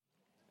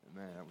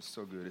Man, that was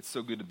so good. It's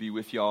so good to be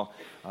with y'all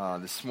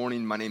this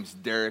morning. My name's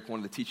Derek, one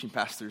of the teaching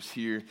pastors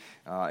here.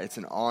 It's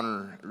an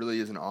honor, it really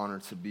is an honor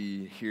to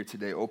be here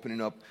today, opening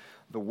up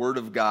the Word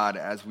of God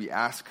as we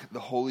ask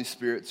the Holy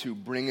Spirit to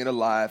bring it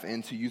alive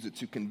and to use it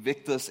to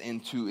convict us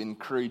and to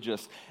encourage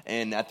us,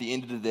 and at the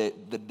end of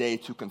the day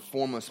to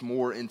conform us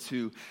more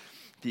into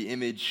the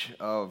image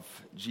of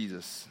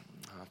Jesus.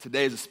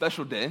 Today is a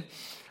special day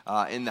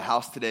in the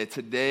house today.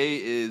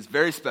 Today is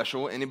very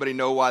special. Anybody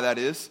know why that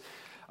is?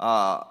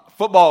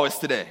 Football is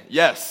today.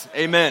 Yes,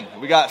 amen.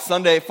 We got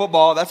Sunday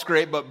football. That's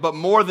great. But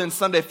more than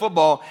Sunday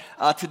football,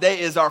 today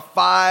is our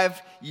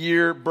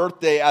 5-year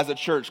birthday as a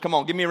church. Come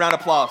on, give me a round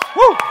of applause.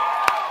 Woo!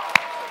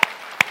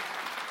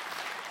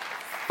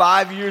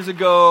 5 years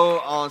ago,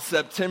 on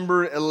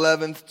September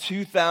 11th,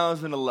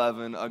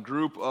 2011, a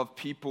group of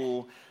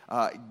people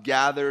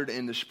gathered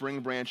in the Spring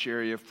Branch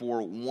area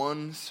for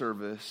one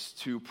service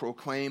to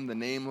proclaim the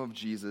name of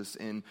Jesus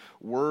in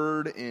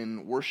word,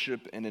 in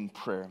worship, and in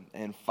prayer.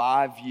 And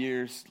 5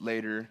 years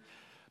later,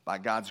 by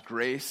God's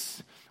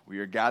grace, we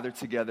are gathered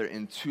together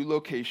in 2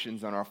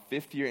 locations on our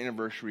 5th year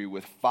anniversary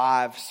with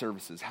 5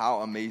 services. How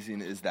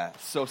amazing is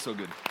that? So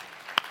good.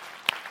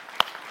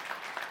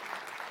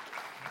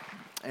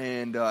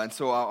 And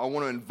so I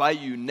want to invite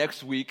you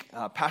next week.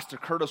 Pastor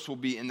Curtis will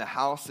be in the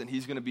house, and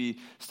he's going to be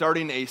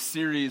starting a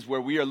series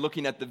where we are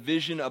looking at the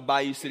vision of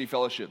Bayou City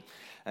Fellowship.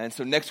 And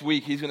so next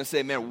week, he's going to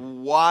say,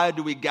 man, why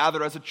do we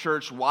gather as a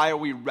church? Why are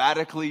we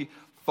radically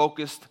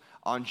focused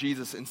on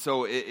Jesus? And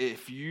so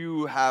if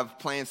you have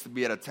plans to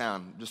be out of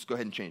town, just go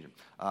ahead and change them.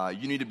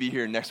 You need to be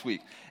here next week.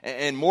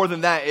 And more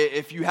than that,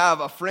 if you have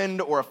a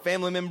friend or a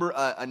family member,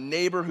 a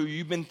neighbor who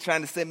you've been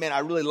trying to say, man, I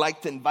really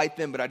like to invite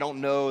them, but I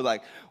don't know,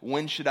 like,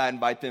 when should I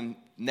invite them?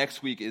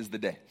 Next week is the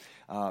day.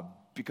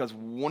 Because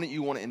wouldn't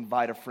you want to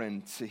invite a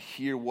friend to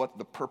hear what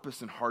the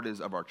purpose and heart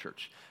is of our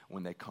church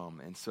when they come?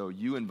 And so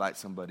you invite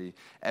somebody.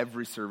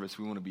 Every service,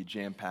 we want to be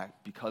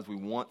jam-packed because we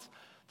want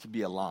to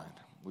be aligned.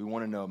 We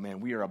want to know, man,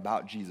 we are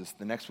about Jesus.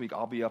 The next week,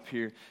 I'll be up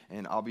here,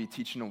 and I'll be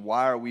teaching them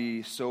why are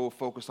we so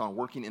focused on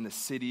working in the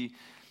city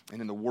and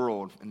in the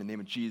world in the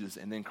name of Jesus.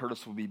 And then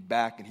Curtis will be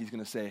back, and he's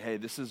going to say, hey,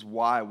 this is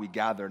why we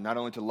gather, not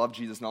only to love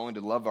Jesus, not only to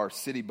love our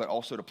city, but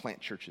also to plant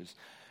churches.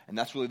 And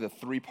that's really the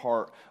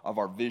 3-part of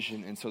our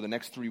vision. And so the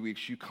next 3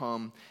 weeks, you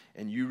come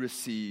and you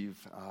receive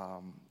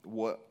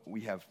what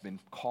we have been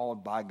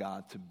called by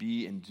God to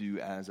be and do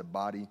as a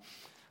body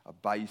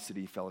of Bayou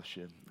City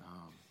Fellowship.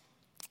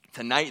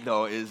 Tonight,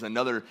 though, is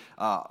another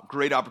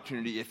great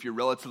opportunity. If you're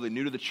relatively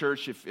new to the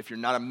church, if you're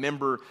not a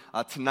member,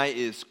 tonight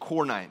is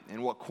Core Night.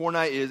 And what Core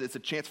Night is, it's a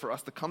chance for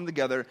us to come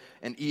together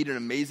and eat an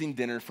amazing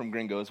dinner from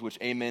Gringos, which,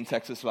 amen,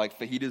 Texas, like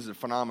fajitas are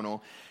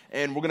phenomenal.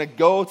 And we're going to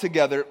go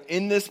together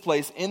in this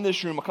place, in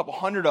this room, a couple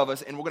hundred of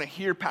us, and we're going to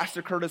hear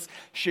Pastor Curtis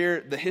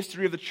share the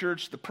history of the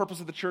church, the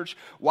purpose of the church,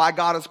 why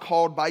God has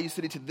called Bayou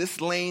City to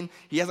this lane.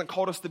 He hasn't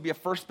called us to be a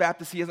First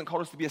Baptist. He hasn't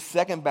called us to be a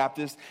Second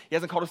Baptist. He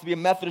hasn't called us to be a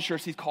Methodist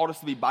church. He's called us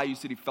to be Bayou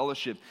City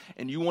Fellowship.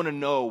 And you want to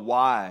know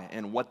why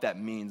and what that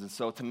means. And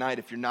so tonight,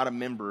 if you're not a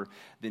member,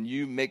 then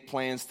you make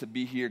plans to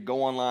be here.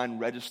 Go online,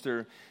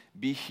 register,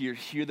 be here,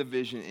 hear the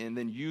vision, and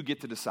then you get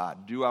to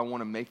decide, do I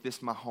want to make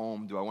this my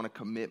home? Do I want to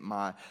commit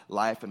my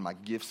life and my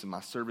gifts and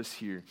my service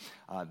here?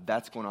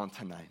 That's going on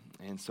tonight,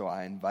 and so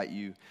I invite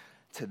you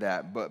to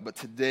that. But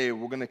today,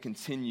 we're going to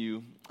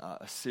continue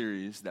a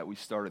series that we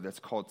started that's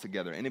called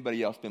Together.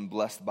 Anybody else been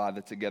blessed by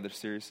the Together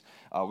series?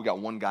 We got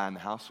one guy in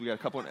the house. We got a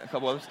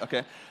couple others?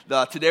 Okay.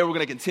 Today, we're going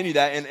to continue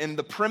that, and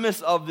the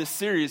premise of this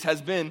series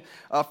has been,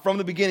 from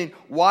the beginning,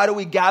 why do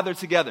we gather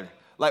together?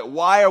 Like,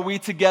 why are we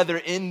together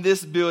in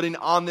this building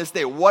on this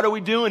day? What are we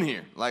doing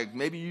here? Like,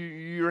 maybe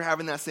you're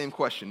having that same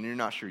question and you're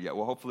not sure yet.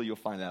 Well, hopefully you'll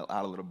find that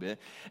out a little bit.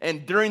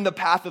 And during the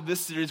path of this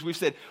series, we've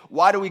said,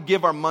 why do we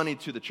give our money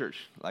to the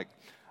church? Like,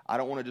 I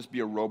don't want to just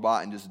be a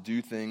robot and just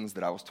do things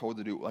that I was told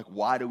to do. Like,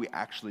 why do we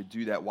actually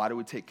do that? Why do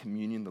we take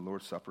communion, the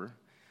Lord's Supper?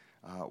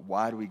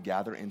 Why do we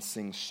gather and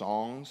sing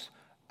songs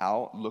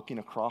out looking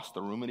across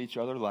the room at each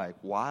other? Like,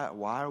 why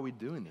are we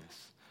doing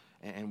this?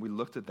 And we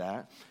looked at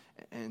that.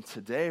 And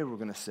today we're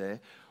going to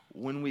say,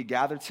 when we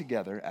gather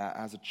together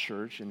as a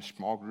church in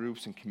small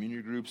groups and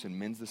community groups and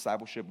men's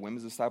discipleship,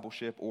 women's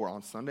discipleship, or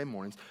on Sunday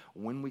mornings,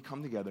 when we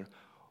come together,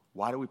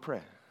 why do we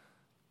pray?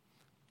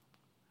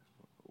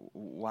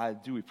 Why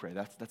do we pray?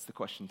 That's the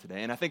question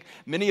today. And I think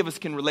many of us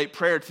can relate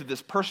prayer to this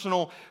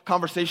personal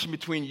conversation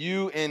between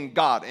you and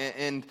God.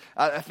 And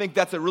I think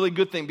that's a really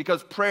good thing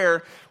because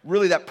prayer,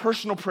 really that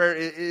personal prayer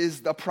is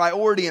the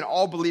priority in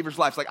all believers'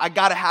 lives. Like, I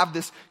got to have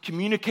this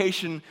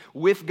communication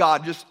with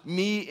God, just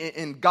me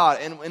and God.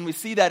 And we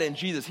see that in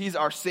Jesus. He's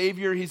our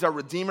Savior. He's our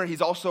Redeemer.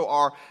 He's also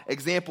our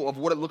example of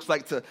what it looks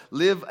like to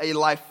live a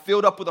life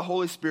filled up with the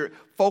Holy Spirit,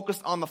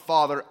 focused on the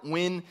Father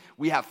when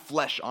we have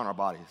flesh on our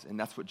bodies. And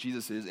that's what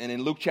Jesus is. And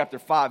in Luke chapter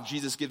 5,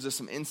 Jesus gives us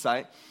some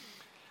insight.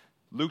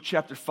 Luke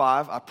chapter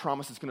 5, I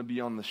promise it's going to be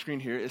on the screen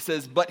here. It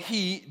says, but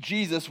he,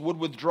 Jesus, would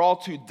withdraw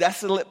to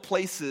desolate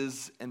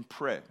places and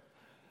pray.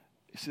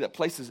 You see that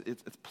places,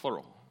 it's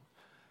plural.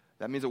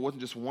 That means it wasn't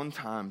just one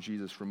time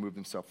Jesus removed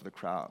himself from the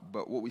crowd.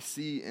 But what we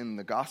see in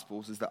the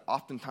Gospels is that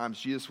oftentimes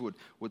Jesus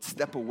would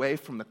step away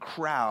from the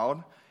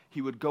crowd. He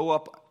would go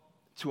up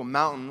to a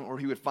mountain, or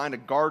he would find a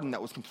garden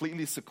that was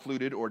completely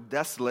secluded or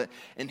desolate,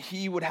 and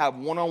he would have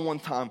one-on-one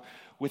time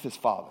with his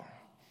Father.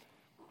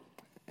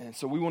 And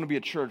so we want to be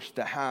a church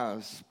that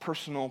has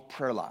personal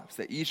prayer lives,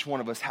 that each one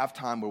of us have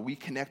time where we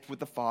connect with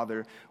the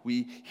Father,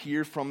 we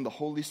hear from the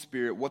Holy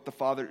Spirit what the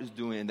Father is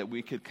doing, that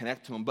we could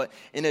connect to him. But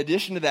in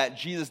addition to that,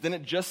 Jesus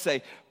didn't just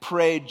say,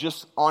 pray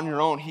just on your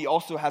own. He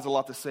also has a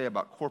lot to say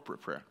about corporate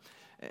prayer.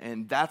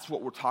 And that's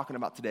what we're talking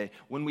about today.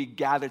 When we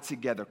gather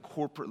together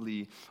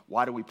corporately,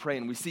 why do we pray?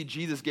 And we see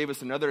Jesus gave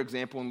us another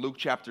example in Luke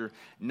chapter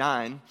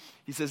 9.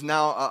 He says,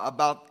 now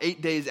about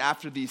 8 days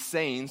after these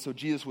sayings, so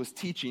Jesus was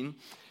teaching,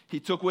 he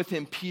took with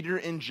him Peter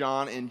and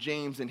John and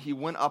James, and he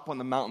went up on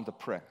the mountain to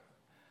pray.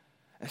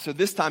 And so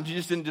this time,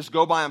 Jesus didn't just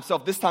go by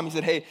himself. This time he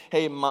said,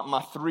 hey,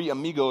 my three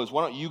amigos,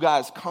 why don't you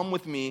guys come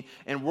with me,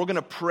 and we're going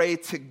to pray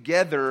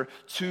together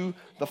to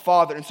the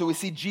Father. And so we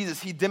see Jesus,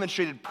 he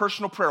demonstrated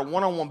personal prayer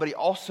one-on-one, but he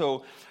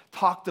also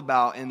talked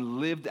about and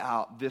lived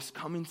out this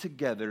coming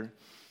together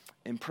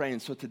and praying.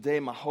 So today,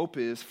 my hope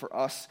is for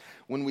us,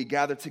 when we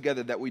gather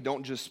together, that we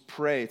don't just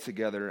pray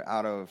together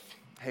out of,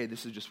 hey,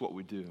 this is just what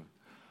we do.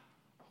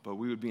 But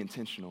we would be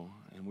intentional,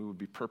 and we would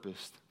be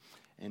purposed,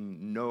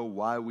 and know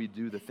why we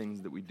do the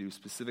things that we do,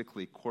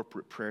 specifically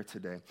corporate prayer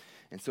today.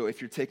 And so if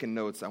you're taking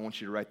notes, I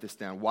want you to write this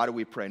down. Why do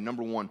we pray?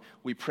 Number one,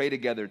 we pray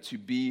together to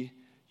be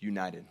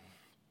united.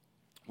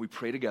 We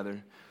pray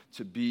together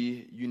to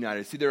be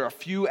united. See, there are a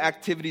few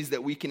activities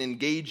that we can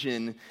engage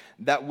in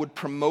that would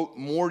promote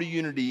more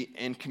unity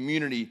and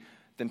community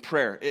than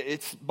prayer.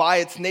 It's by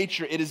its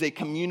nature, it is a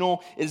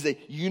communal, it is a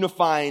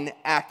unifying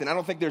act. And I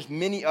don't think there's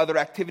many other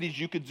activities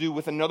you could do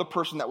with another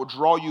person that would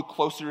draw you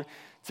closer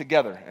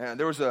together.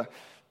 There was a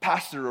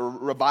pastor or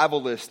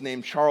revivalist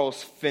named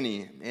Charles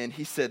Finney, and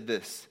he said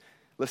this.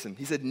 Listen,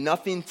 he said,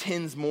 nothing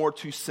tends more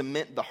to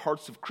cement the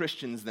hearts of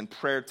Christians than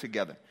prayer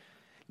together.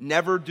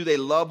 Never do they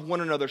love one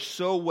another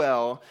so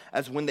well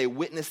as when they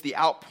witness the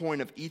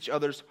outpouring of each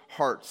other's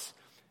hearts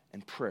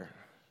in prayer.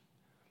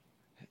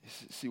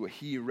 See, what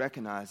he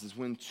recognizes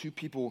when two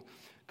people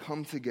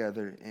come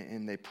together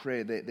and they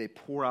pray, they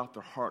pour out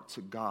their heart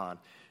to God.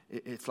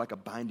 It's like a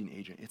binding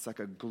agent. It's like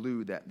a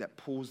glue that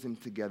pulls them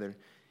together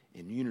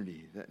in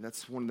unity.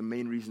 That's one of the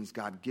main reasons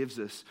God gives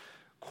us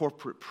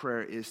corporate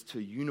prayer, is to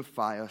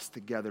unify us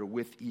together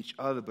with each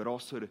other, but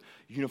also to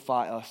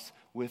unify us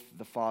with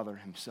the Father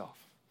himself.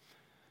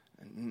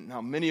 Now,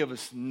 many of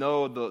us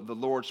know the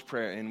Lord's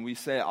Prayer, and we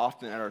say it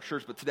often at our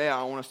church, but today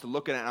I want us to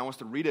look at it, and I want us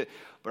to read it,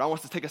 but I want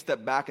us to take a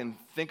step back and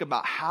think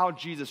about how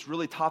Jesus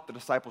really taught the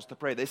disciples to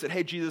pray. They said,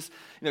 hey, Jesus,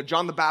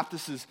 John the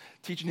Baptist is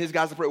teaching his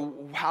guys to pray.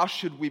 How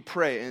should we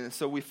pray? And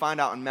so we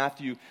find out in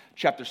Matthew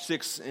chapter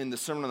 6 in the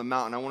Sermon on the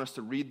Mount, and I want us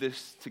to read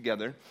this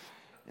together,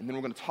 and then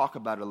we're going to talk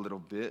about it a little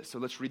bit. So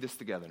let's read this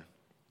together.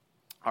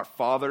 Our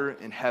Father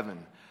in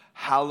heaven,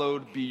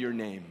 hallowed be your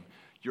name.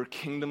 Your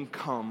kingdom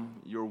come,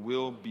 your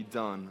will be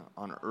done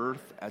on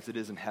earth as it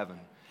is in heaven.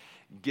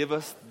 Give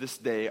us this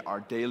day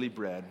our daily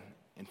bread,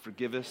 and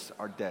forgive us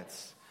our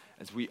debts,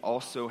 as we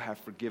also have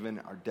forgiven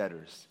our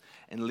debtors.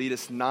 And lead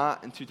us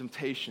not into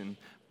temptation,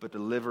 but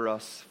deliver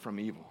us from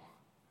evil.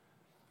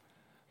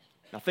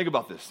 Now think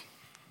about this.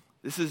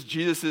 This is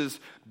Jesus'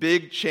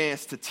 big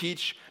chance to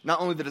teach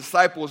not only the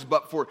disciples,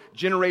 but for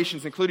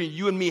generations, including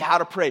you and me, how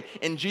to pray.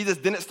 And Jesus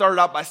didn't start it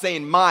out by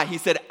saying my. He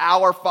said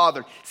our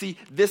Father. See,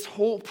 this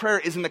whole prayer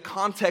is in the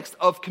context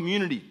of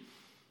community.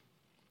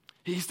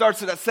 He starts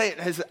to say it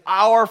as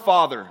our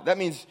Father. That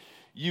means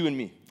you and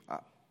me,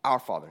 our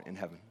Father in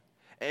heaven.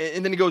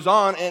 And then he goes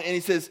on and he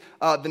says,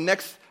 the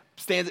next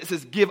stanza, it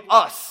says, give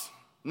us,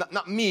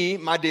 not me,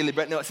 my daily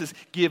bread. No, it says,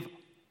 give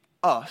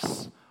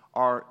us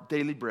our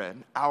daily bread,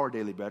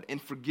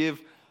 and forgive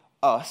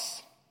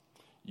us,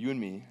 you and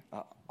me,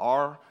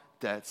 our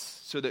debts,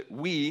 so that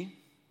we,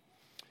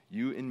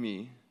 you and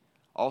me,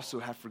 also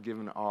have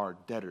forgiven our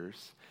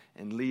debtors,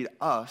 and lead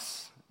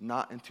us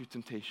not into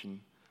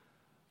temptation,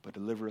 but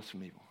deliver us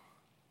from evil.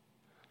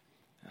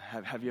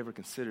 Have you ever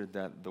considered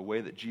that the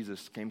way that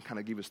Jesus came kind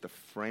of gave us the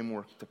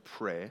framework to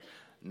pray,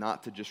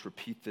 not to just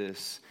repeat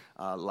this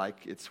like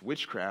it's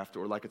witchcraft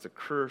or like it's a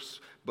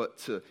curse,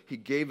 but he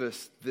gave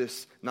us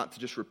this not to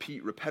just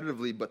repeat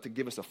repetitively, but to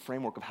give us a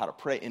framework of how to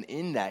pray. And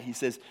in that, he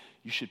says,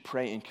 you should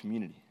pray in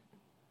community.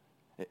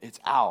 It's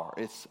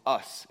it's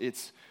us,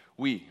 it's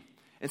we.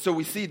 And so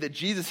we see that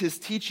Jesus, his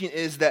teaching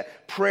is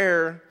that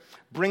prayer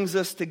brings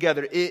us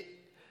together. It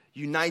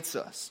unites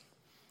us.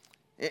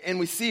 And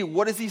we see,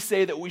 what does he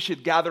say that we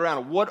should gather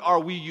around? What are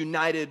we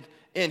united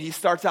in? He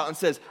starts out and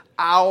says,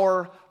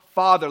 our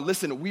Father.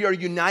 Listen, we are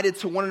united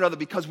to one another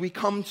because we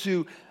come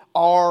to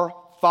our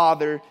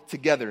Father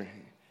together.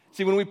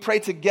 See, when we pray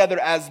together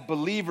as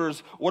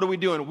believers, what are we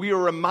doing? We are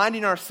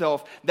reminding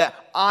ourselves that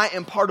I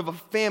am part of a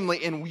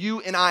family, and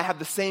you and I have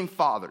the same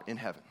Father in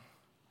heaven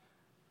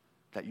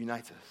that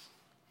unites us.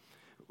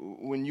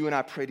 When you and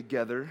I pray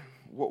together,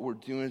 what we're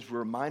doing is we're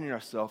reminding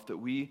ourselves that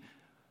we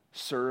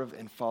serve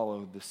and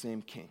follow the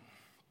same King.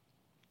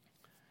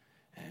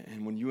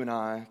 And when you and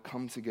I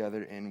come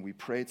together and we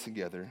pray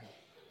together,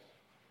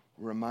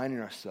 we're reminding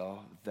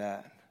ourselves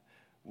that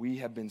we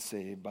have been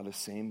saved by the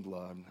same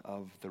blood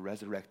of the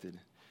resurrected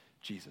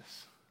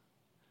Jesus.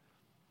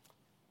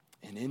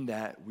 And in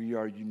that, we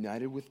are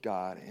united with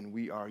God and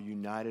we are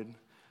united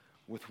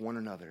with one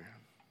another.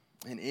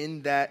 And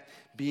in that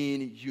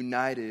being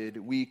united,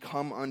 we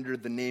come under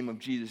the name of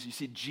Jesus. You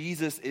see,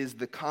 Jesus is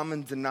the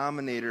common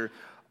denominator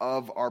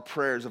of our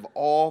prayers, of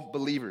all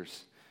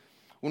believers.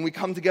 When we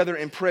come together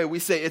and pray, we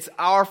say it's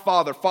our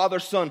Father, Father,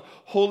 Son,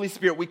 Holy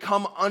Spirit. We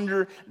come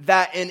under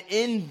that, and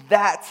in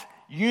that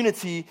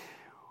unity,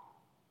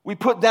 we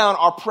put down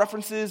our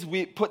preferences,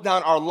 we put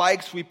down our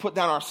likes, we put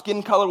down our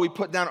skin color, we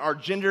put down our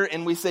gender,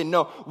 and we say,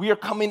 no, we are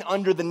coming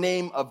under the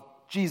name of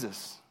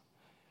Jesus.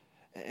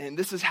 And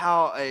this is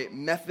how a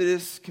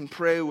Methodist can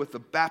pray with a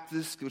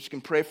Baptist, which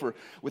can pray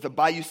with a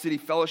Bayou City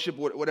Fellowship,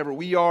 whatever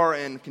we are,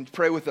 and can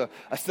pray with the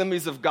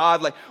Assemblies of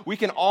God. Like, we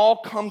can all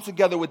come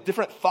together with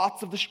different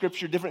thoughts of the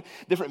Scripture, different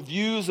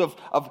views of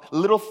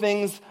little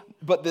things,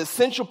 but the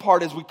essential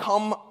part is we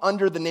come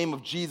under the name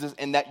of Jesus,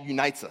 and that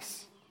unites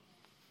us.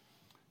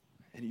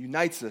 It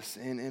unites us,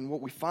 and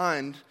what we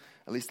find,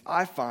 at least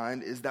I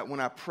find, is that when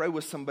I pray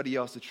with somebody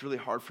else, it's really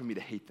hard for me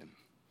to hate them.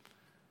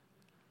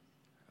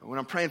 When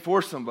I'm praying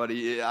for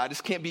somebody, I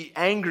just can't be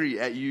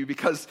angry at you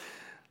because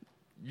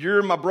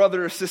you're my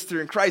brother or sister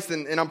in Christ,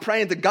 and I'm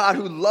praying to God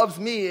who loves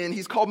me, and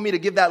He's called me to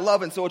give that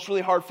love, and so it's really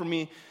hard for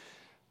me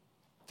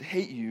to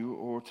hate you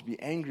or to be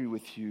angry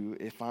with you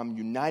if I'm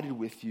united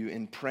with you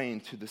in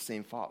praying to the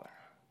same Father.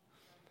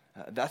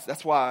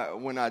 That's why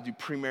when I do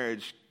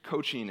pre-marriage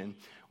coaching and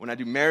when I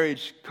do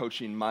marriage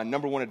coaching, my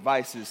number one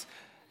advice is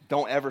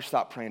don't ever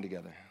stop praying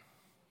together.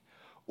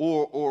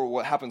 Or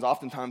what happens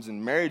oftentimes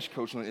in marriage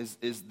coaching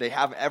is they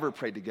haven't ever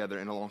prayed together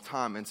in a long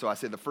time. And so I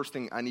say the first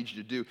thing I need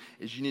you to do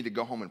is you need to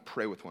go home and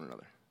pray with one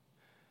another.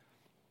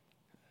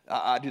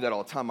 I do that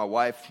all the time. My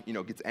wife,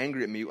 gets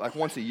angry at me like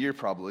once a year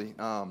probably.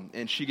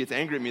 And she gets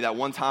angry at me that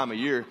one time a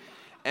year.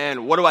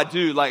 And what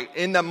do? Like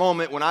in that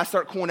moment when I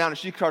start cooling down and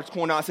she starts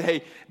cooling down, I say,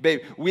 hey,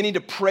 babe, we need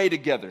to pray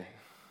together.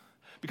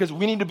 Because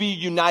we need to be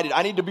united.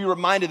 I need to be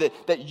reminded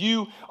that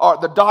you are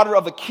the daughter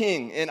of the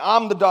king. And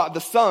I'm the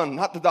son,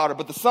 not the daughter,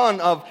 but the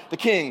son of the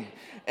king.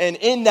 And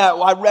in that,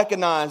 I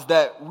recognize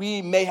that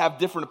we may have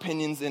different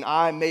opinions. And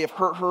I may have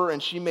hurt her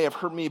and she may have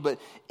hurt me. But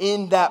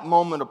in that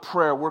moment of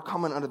prayer, we're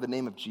coming under the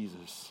name of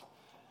Jesus.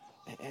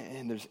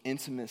 And there's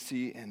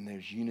intimacy and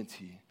there's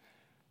unity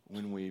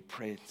when we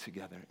pray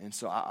together. And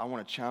so I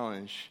want to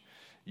challenge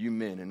you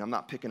men. And I'm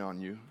not picking on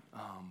you,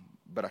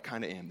 but I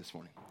kind of am this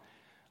morning.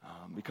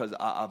 Because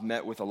I've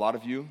met with a lot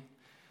of you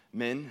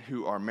men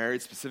who are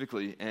married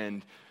specifically,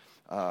 and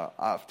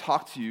I've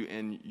talked to you,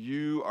 and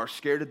you are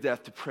scared to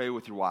death to pray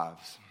with your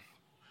wives,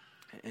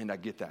 and I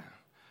get that.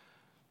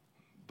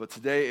 But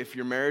today, if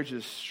your marriage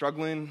is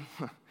struggling,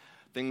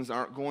 things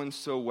aren't going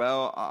so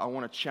well, I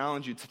want to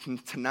challenge you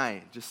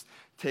tonight. Just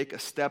take a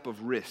step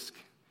of risk,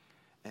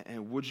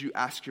 and would you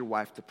ask your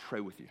wife to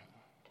pray with you?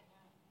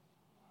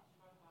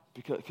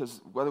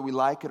 Because whether we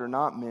like it or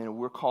not, men,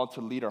 we're called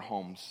to lead our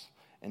homes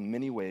in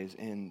many ways,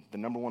 and the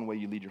number one way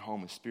you lead your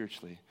home is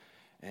spiritually.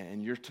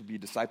 And you're to be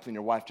discipling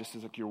your wife just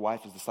as like your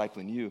wife is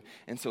discipling you.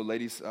 And so,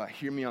 ladies,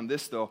 hear me on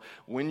this, though.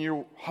 When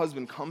your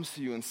husband comes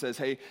to you and says,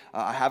 hey,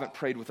 I haven't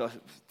prayed with us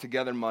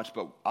together much,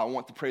 but I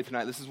want to pray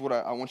tonight, this is what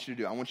I want you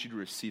to do. I want you to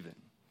receive it.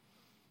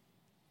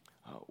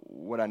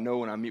 What I know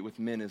when I meet with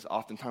men is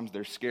oftentimes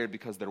they're scared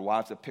because their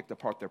wives have picked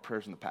apart their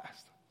prayers in the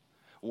past.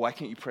 Why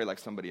can't you pray like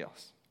somebody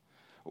else?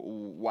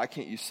 Why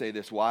can't you say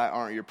this? Why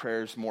aren't your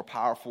prayers more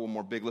powerful,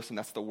 more big? Listen,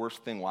 that's the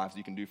worst thing, wives,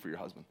 you can do for your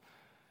husband.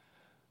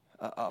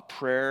 A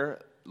prayer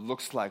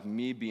looks like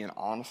me being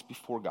honest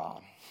before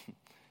God.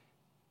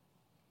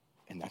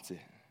 And that's it.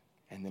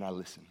 And then I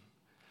listen.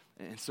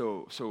 And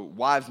so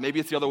wives,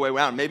 maybe it's the other way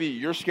around. Maybe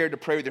you're scared to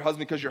pray with your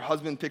husband because your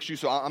husband picks you.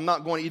 So I'm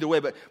not going either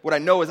way. But what I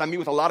know is I meet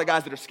with a lot of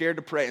guys that are scared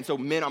to pray. And so,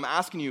 men, I'm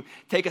asking you,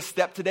 take a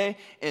step today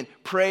and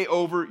pray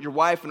over your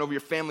wife and over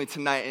your family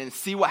tonight and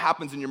see what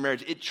happens in your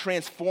marriage. It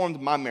transformed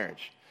my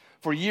marriage.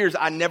 For years,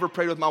 I never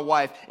prayed with my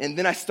wife. And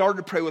then I started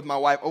to pray with my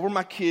wife over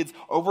my kids,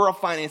 over our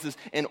finances.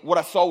 And what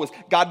I saw was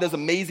God does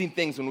amazing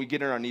things when we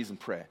get on our knees and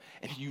pray.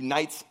 And He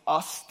unites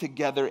us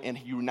together and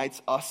He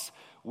unites us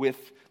with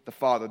the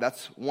Father.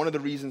 That's one of the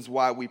reasons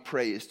why we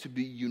pray, is to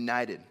be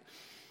united.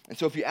 And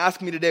so if you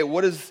ask me today,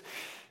 what is,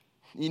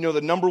 the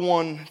number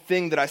one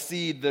thing that I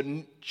see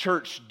the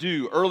church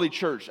do, early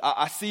church,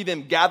 I see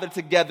them gather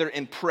together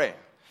and pray.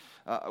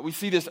 We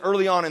see this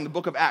early on in the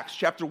book of Acts,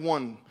 chapter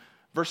 1,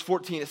 verse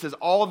 14. It says,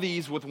 all of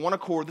these with one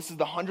accord, this is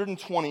the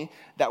 120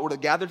 that were to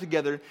gather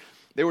together.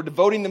 They were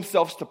devoting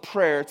themselves to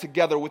prayer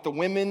together with the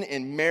women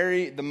and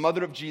Mary, the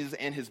mother of Jesus,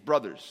 and his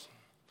brothers.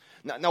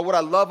 Now, what I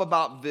love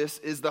about this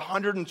is the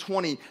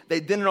 120, they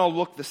didn't all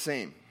look the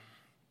same.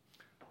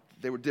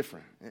 They were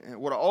different. And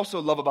what I also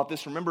love about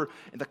this, remember,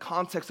 in the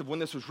context of when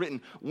this was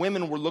written,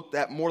 women were looked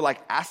at more like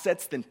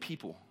assets than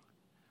people.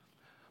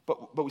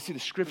 But we see the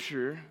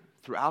Scripture,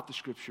 throughout the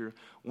Scripture,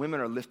 women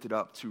are lifted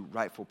up to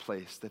rightful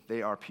place, that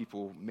they are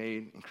people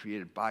made and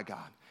created by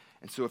God.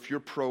 And so if you're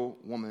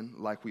pro-woman,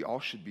 like we all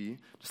should be,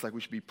 just like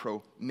we should be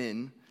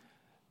pro-men,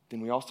 then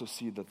we also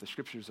see that the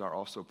scriptures are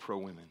also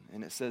pro-women.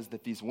 And it says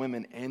that these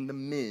women and the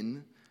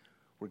men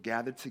were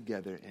gathered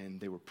together and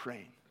they were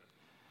praying.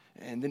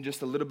 And then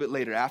just a little bit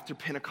later, after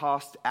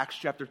Pentecost, Acts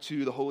chapter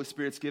 2, the Holy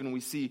Spirit's given, we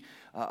see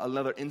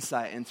another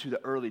insight into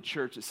the early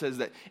church. It says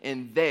that,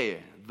 and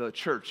they, the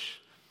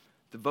church,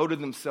 devoted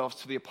themselves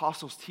to the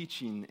apostles'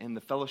 teaching and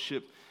the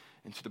fellowship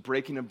and to the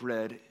breaking of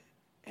bread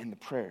and the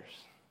prayers.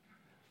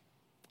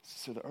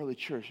 So the early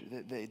church,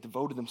 they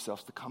devoted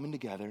themselves to coming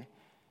together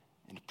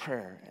and to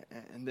prayer.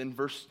 And then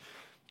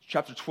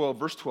chapter 12,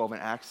 verse 12 in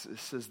Acts, it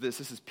says this.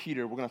 This is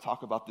Peter. We're going to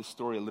talk about this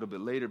story a little bit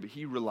later, but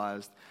he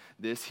realized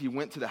this. He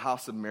went to the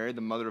house of Mary,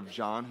 the mother of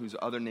John, whose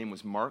other name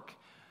was Mark.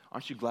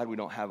 Aren't you glad we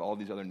don't have all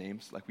these other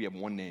names? Like we have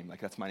one name. Like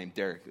that's my name,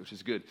 Derek, which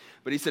is good.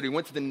 But he said he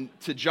went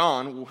to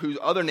John, whose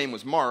other name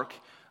was Mark,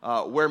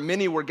 where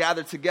many were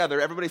gathered together.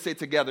 Everybody say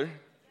together.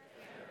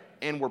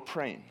 And were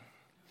praying.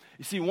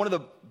 You see, one of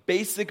the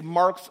basic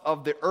marks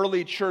of the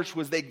early church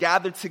was they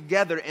gathered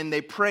together and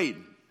they prayed.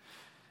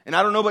 And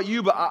I don't know about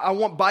you, but I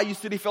want Bayou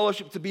City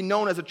Fellowship to be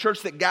known as a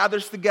church that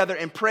gathers together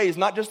and prays,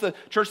 not just a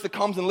church that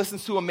comes and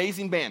listens to an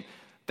amazing band.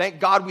 Thank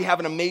God we have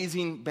an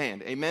amazing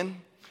band. Amen?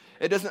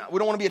 We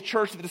don't want to be a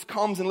church that just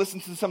comes and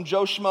listens to some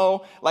Joe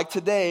Schmo like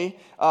today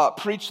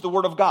preach the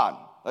Word of God.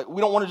 Like,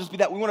 we don't want to just be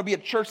that. We want to be a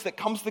church that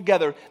comes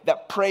together,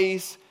 that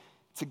prays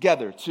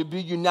together, to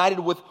be united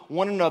with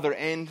one another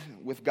and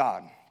with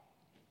God.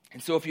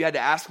 And so if you had to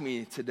ask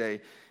me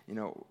today,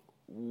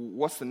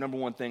 what's the number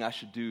one thing I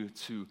should do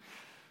to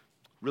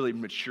really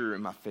mature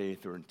in my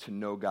faith or to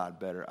know God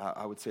better,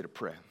 I would say to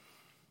pray.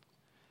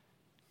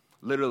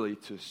 Literally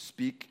to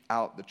speak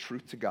out the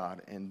truth to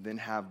God and then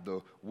have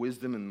the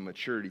wisdom and the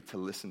maturity to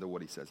listen to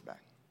what he says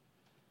back.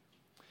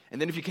 And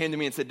then if you came to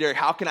me and said, Derek,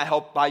 how can I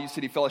help Bayou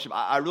City Fellowship?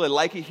 I really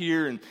like it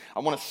here and I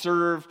want to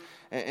serve.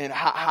 And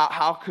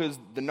how could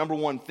the number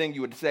one thing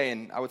you would say,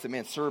 and I would say,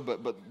 man, serve,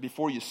 but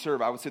before you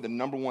serve, I would say the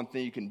number one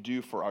thing you can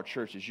do for our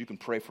church is you can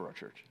pray for our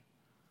church.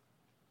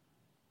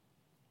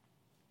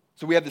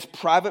 So we have this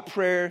private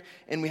prayer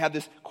and we have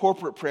this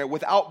corporate prayer.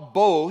 Without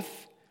both,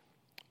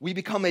 we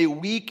become a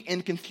weak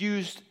and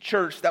confused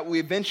church that will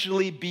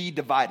eventually be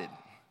divided.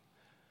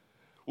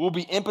 We'll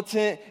be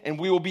impotent and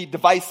we will be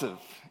divisive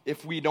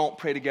if we don't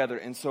pray together.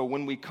 And so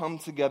when we come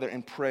together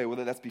and pray,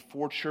 whether that's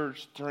before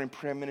church, during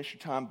prayer ministry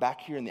time, back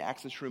here in the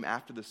access room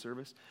after the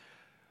service,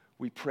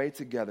 we pray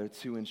together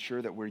to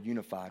ensure that we're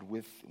unified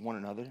with one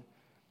another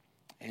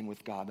and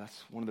with God.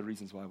 That's one of the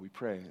reasons why we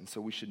pray. And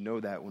so we should know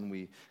that when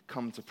we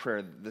come to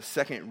prayer. The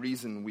second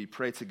reason we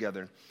pray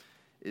together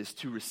is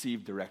to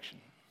receive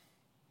direction.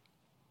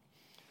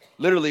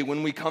 Literally,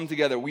 when we come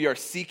together, we are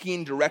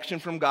seeking direction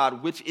from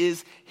God, which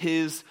is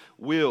his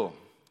will.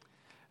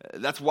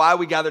 That's why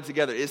we gather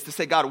together, is to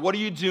say, God, what are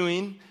you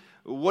doing?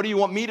 What do you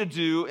want me to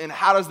do? And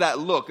how does that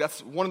look?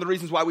 That's one of the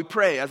reasons why we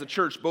pray as a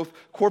church, both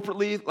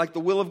corporately, like the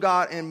will of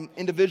God, and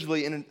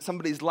individually in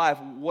somebody's life.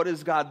 What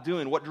is God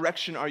doing? What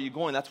direction are you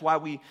going? That's why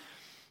we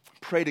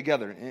pray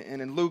together.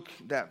 And in Luke,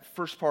 that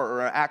first part,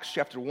 or Acts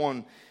chapter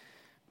 1,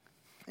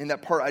 in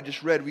that part I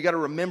just read, we got to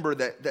remember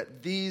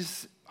that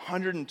these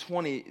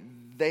 120,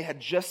 they had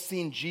just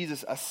seen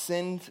Jesus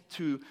ascend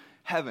to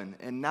heaven,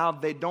 and now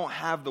they don't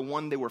have the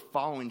one they were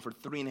following for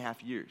 3.5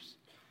 years.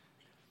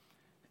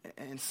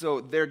 And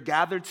so they're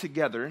gathered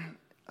together,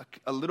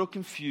 a little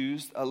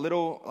confused, a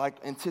little like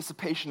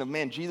anticipation of,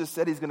 man, Jesus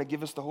said he's going to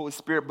give us the Holy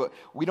Spirit, but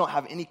we don't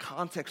have any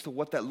context of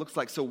what that looks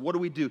like. So what do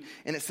we do?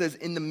 And it says,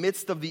 in the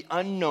midst of the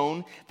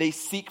unknown, they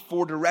seek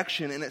for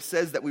direction. And it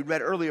says that we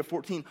read earlier,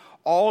 14,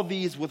 all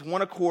these with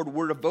one accord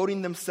were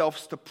devoting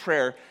themselves to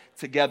prayer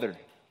together.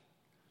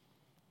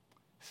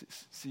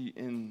 See,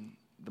 in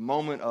the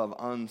moment of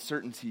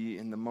uncertainty,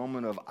 in the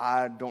moment of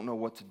I don't know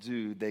what to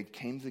do, they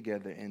came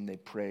together and they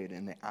prayed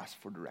and they asked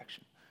for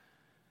direction.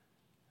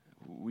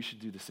 We should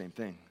do the same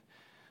thing.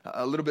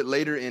 A little bit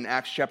later in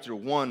Acts chapter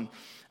 1,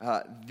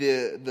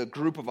 the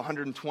group of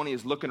 120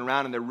 is looking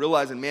around and they're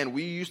realizing, man,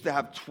 we used to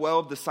have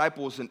 12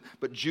 disciples,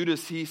 but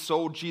Judas, he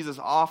sold Jesus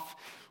off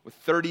with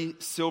 30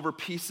 silver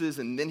pieces,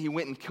 and then he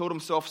went and killed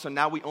himself, so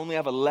now we only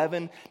have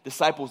 11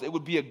 disciples. It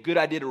would be a good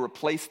idea to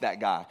replace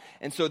that guy.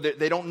 And so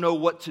they don't know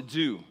what to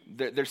do.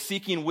 They're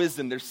seeking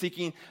wisdom. They're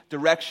seeking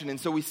direction. And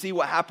so we see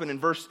what happened in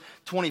verse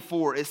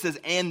 24. It says,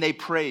 and they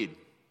prayed.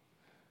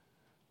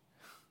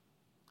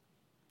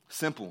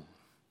 Simple,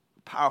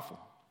 powerful.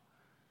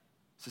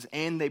 It says,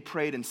 and they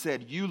prayed and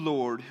said, you,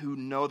 Lord, who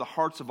know the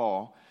hearts of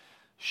all,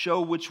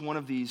 show which one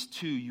of these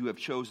two you have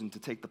chosen to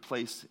take the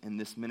place in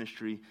this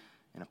ministry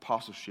and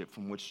apostleship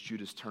from which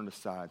Judas turned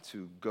aside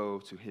to go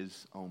to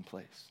his own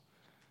place.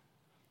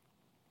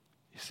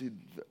 You see,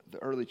 the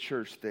early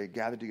church, they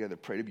gathered together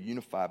to pray to be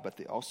unified, but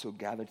they also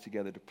gathered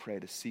together to pray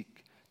to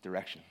seek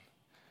direction.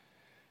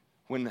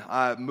 When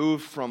I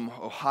moved from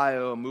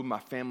Ohio, moved my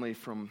family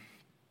from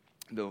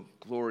the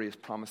glorious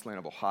promised land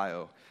of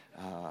Ohio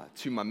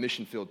to my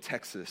mission field,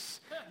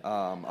 Texas,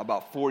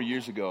 about 4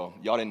 years ago.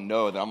 Y'all didn't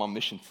know that I'm on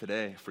mission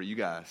today for you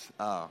guys.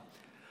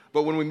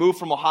 But when we moved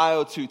from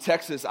Ohio to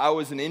Texas, I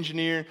was an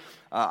engineer.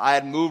 I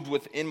had moved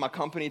within my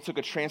company, took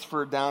a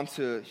transfer down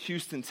to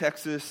Houston,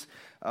 Texas.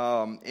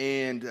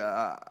 And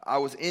I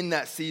was in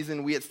that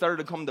season. We had started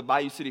to come to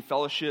Bayou City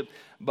Fellowship,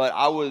 but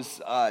I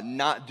was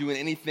not doing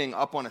anything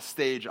up on a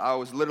stage. I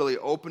was literally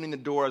opening the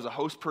door as a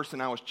host person.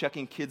 I was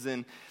checking kids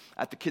in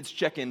at the kids'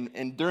 check-in.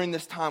 And during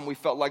this time, we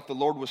felt like the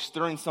Lord was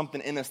stirring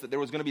something in us, that there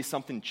was going to be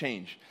something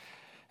change.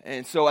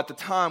 And so at the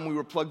time, we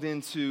were plugged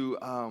into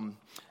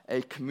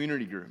a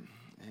community group.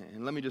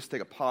 And let me just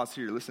take a pause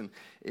here. Listen,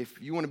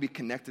 if you want to be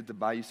connected to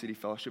Bayou City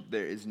Fellowship,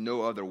 there is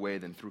no other way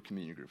than through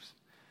community groups.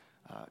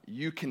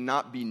 You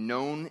cannot be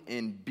known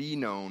and be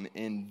known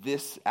in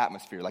this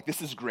atmosphere. Like,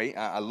 this is great.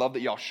 I love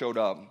that y'all showed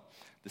up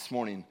this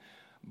morning.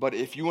 But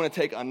if you want to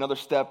take another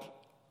step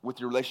with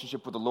your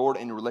relationship with the Lord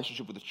and your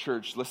relationship with the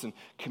church, listen,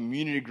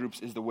 community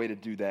groups is the way to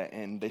do that.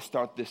 And they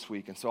start this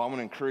week. And so I want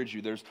to encourage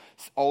you. There's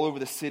all over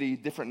the city,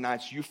 different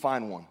nights, you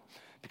find one,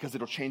 because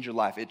it'll change your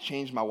life. It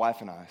changed my wife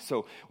and I.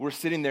 So we're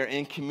sitting there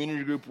in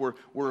community group.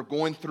 We're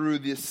going through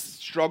this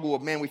struggle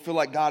of, man, we feel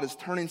like God is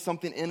turning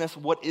something in us.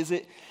 What is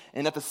it?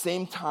 And at the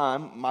same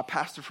time, my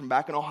pastor from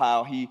back in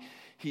Ohio,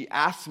 he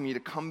asked me to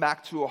come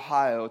back to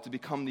Ohio to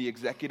become the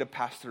executive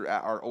pastor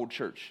at our old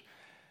church.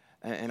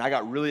 And I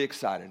got really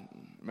excited.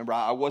 Remember,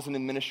 I wasn't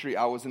in ministry.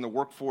 I was in the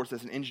workforce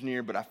as an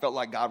engineer, but I felt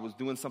like God was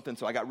doing something,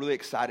 so I got really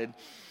excited.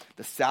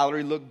 The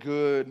salary looked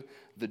good.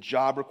 The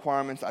job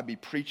requirements, I'd be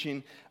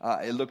preaching,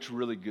 it looked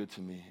really good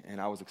to me, and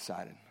I was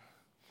excited.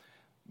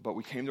 But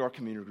we came to our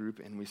community group,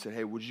 and we said,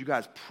 hey, would you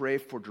guys pray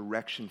for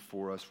direction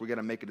for us? We're going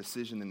to make a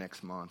decision the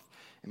next month.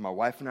 And my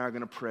wife and I are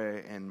going to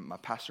pray, and my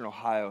pastor in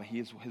Ohio,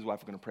 his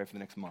wife are going to pray for the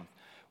next month.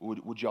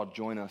 Would y'all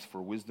join us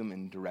for wisdom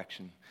and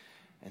direction?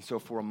 And so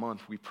for a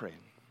month, we prayed.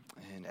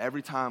 And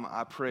every time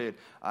I prayed,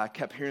 I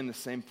kept hearing the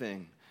same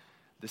thing.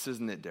 This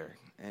isn't it, Derek.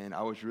 And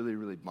I was really,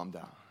 really bummed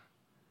out.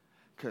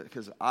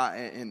 Because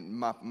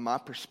in my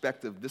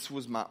perspective, this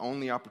was my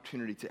only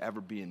opportunity to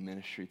ever be in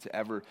ministry, to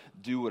ever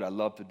do what I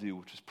love to do,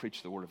 which is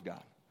preach the Word of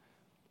God.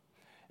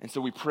 And so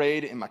we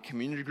prayed, and my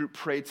community group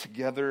prayed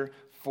together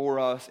for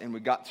us, and we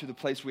got to the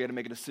place we had to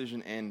make a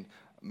decision, and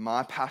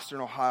my pastor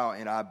in Ohio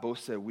and I both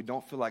said, we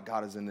don't feel like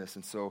God is in this,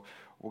 and so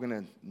we're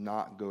going to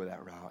not go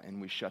that route,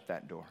 and we shut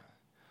that door.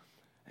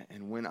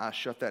 And when I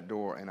shut that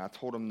door and I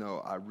told him no,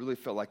 I really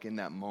felt like in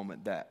that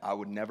moment that I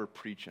would never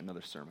preach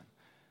another sermon.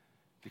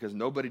 Because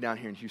nobody down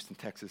here in Houston,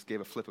 Texas gave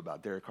a flip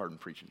about Derek Harden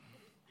preaching.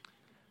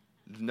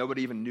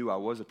 Nobody even knew I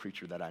was a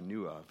preacher that I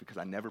knew of, because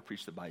I never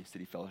preached at Bayou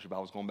City Fellowship. I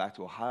was going back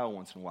to Ohio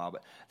once in a while,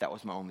 but that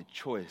was my only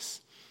choice.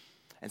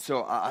 And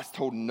so I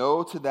told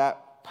no to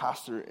that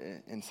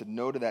pastor and said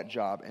no to that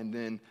job. And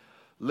then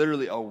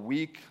literally a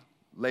week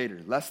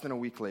later, less than a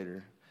week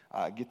later,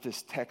 I get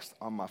this text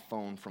on my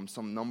phone from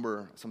some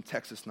number, some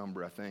Texas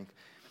number, I think.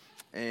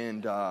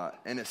 And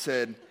it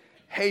said,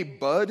 hey,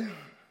 bud,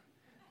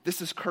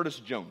 this is Curtis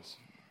Jones.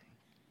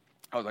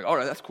 I was like, all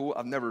right, that's cool.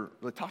 I've never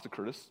really talked to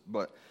Curtis,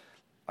 but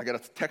I got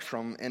a text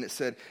from him, and it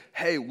said,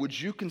 hey, would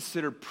you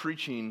consider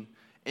preaching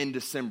in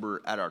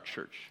December at our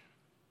church?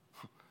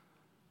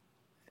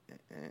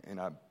 And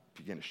I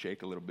began to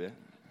shake a little bit,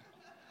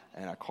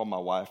 and I called my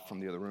wife from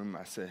the other room.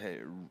 I said, hey,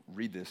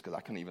 read this, because I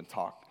couldn't even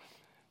talk,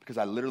 because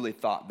I literally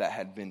thought that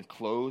had been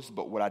closed.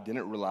 But what I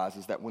didn't realize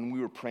is that when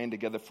we were praying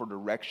together for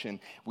direction,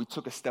 we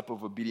took a step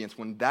of obedience.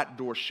 When that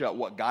door shut,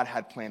 what God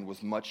had planned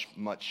was much,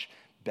 much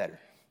better.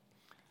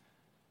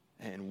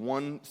 And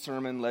one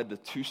sermon led to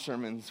two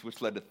sermons,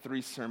 which led to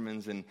three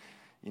sermons. And,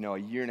 a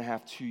year and a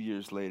half, 2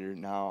 years later,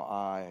 now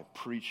I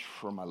preach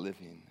for my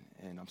living.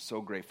 And I'm so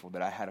grateful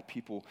that I had a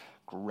people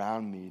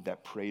around me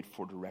that prayed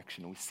for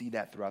direction. And we see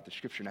that throughout the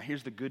scripture. Now,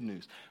 here's the good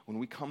news. When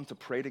we come to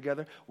pray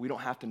together, we don't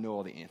have to know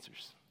all the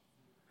answers.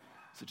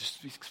 So just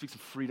speak some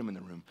freedom in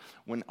the room.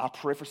 When I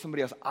pray for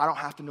somebody else, I don't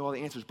have to know all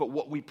the answers. But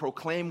what we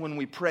proclaim when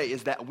we pray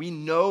is that we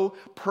know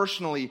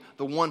personally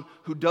the one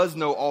who does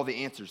know all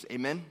the answers.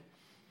 Amen?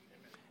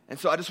 And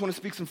so I just want to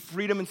speak some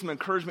freedom and some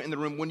encouragement in the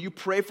room. When you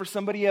pray for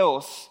somebody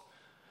else,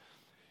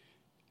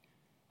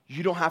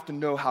 you don't have to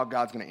know how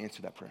God's going to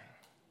answer that prayer.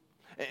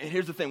 And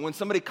here's the thing. When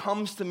somebody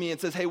comes to me and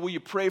says, hey, will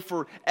you pray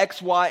for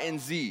X, Y, and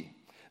Z?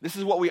 This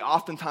is what we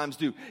oftentimes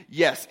do.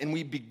 Yes, and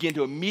we begin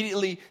to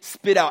immediately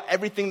spit out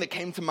everything that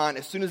came to mind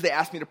as soon as they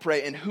asked me to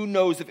pray, and who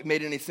knows if it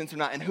made any sense or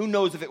not, and who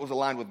knows if it was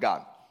aligned with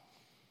God.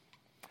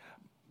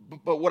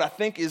 But what I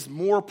think is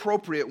more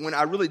appropriate when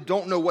I really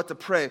don't know what to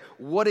pray,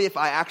 what if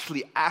I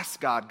actually ask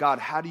God,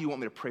 how do you want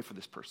me to pray for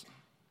this person?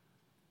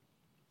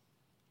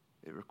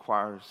 It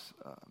requires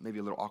maybe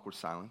a little awkward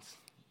silence,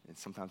 and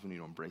sometimes we need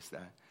to embrace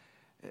that.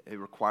 It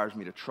requires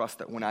me to trust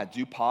that when I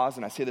do pause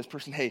and I say to this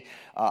person, hey,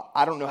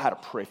 I don't know how to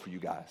pray for you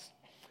guys,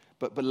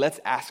 but let's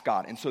ask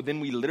God. And so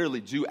then we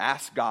literally do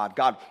ask God,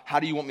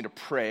 how do you want me to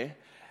pray?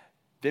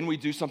 Then we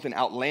do something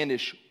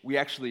outlandish. We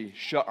actually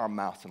shut our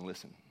mouths and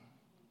listen.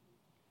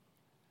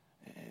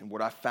 And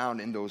what I found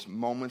in those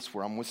moments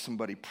where I'm with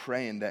somebody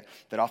praying, that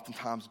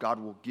oftentimes God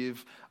will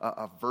give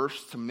a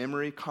verse to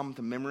memory, come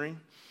to memory,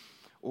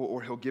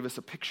 or he'll give us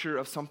a picture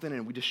of something,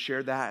 and we just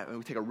share that, and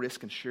we take a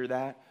risk and share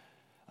that.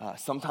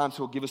 Sometimes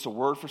he'll give us a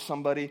word for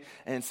somebody,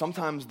 and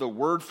sometimes the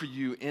word for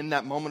you in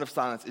that moment of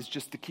silence is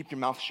just to keep your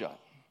mouth shut,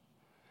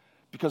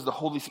 because the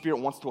Holy Spirit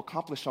wants to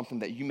accomplish something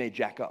that you may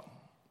jack up.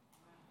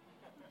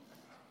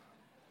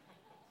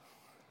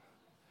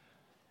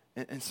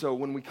 And so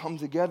when we come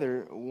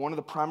together, one of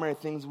the primary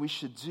things we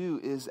should do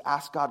is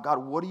ask God, God,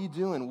 what are you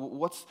doing?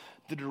 What's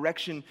the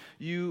direction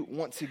you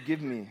want to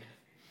give me?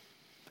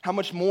 How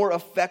much more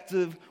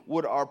effective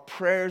would our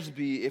prayers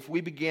be if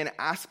we began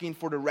asking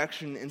for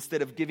direction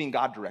instead of giving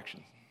God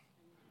direction?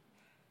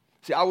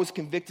 See, I was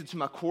convicted to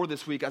my core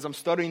this week as I'm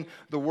studying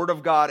the Word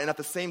of God, and at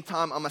the same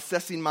time, I'm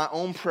assessing my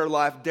own prayer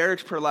life,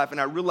 Derek's prayer life,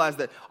 and I realized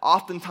that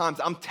oftentimes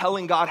I'm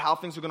telling God how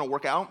things are going to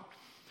work out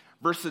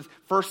versus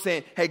first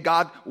saying, hey,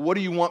 God, what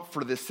do you want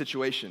for this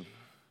situation?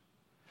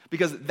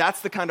 Because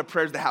that's the kind of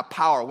prayers that have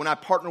power. When I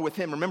partner with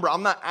him, remember,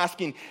 I'm not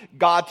asking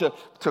God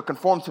to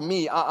conform to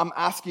me. I'm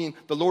asking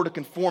the Lord to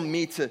conform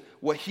me to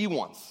what he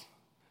wants.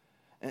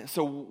 And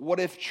so what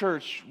if,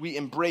 church, we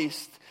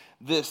embraced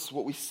this,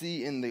 what we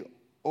see in the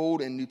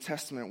Old and New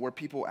Testament, where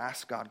people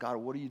ask God, God,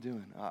 what are you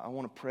doing? I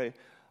want to pray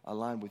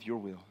aligned with your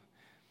will.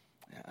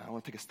 I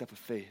want to take a step of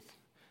faith.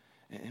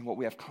 And what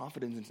we have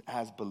confidence in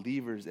as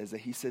believers is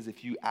that he says,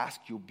 if you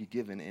ask, you'll be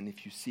given, and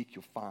if you seek,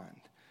 you'll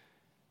find.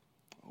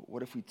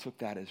 What if we took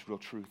that as real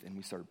truth and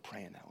we started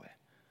praying that way?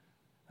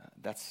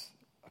 That's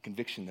a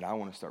conviction that I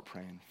want to start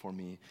praying for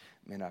me.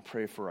 Man, I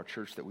pray for our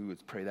church that we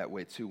would pray that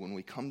way too. When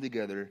we come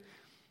together,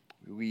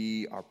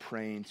 we are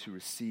praying to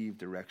receive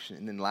direction.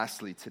 And then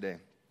lastly today,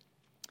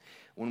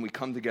 when we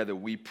come together,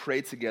 we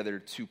pray together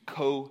to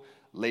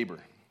co-labor.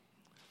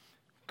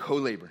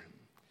 Co-labor.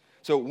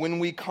 So when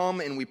we come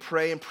and we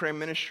pray in prayer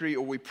ministry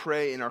or we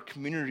pray in our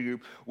community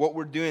group, what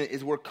we're doing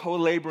is we're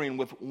co-laboring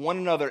with one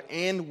another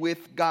and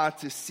with God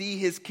to see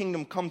his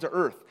kingdom come to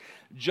earth,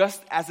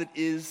 just as it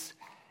is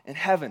in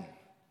heaven.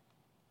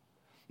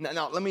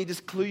 Now, let me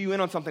just clue you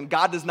in on something.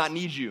 God does not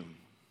need you.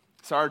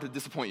 Sorry to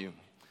disappoint you.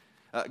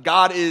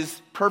 God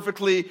is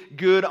perfectly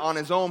good on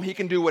his own. He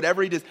can do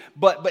whatever he does.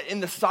 But in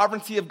the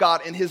sovereignty of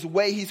God, in his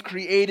way he's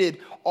created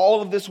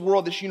all of this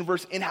world, this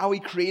universe, and how he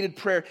created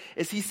prayer,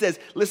 is he says,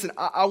 listen,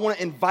 I want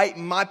to invite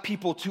my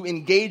people to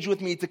engage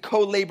with me, to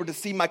co-labor, to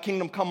see my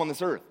kingdom come on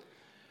this earth.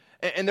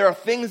 And there are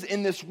things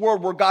in this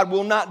world where God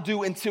will not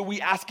do until we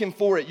ask him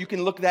for it. You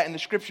can look at that in the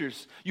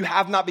scriptures. You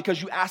have not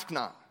because you ask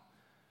not.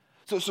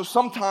 So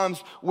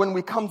sometimes when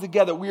we come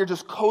together, we are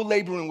just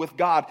co-laboring with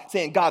God,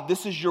 saying, God,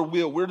 this is your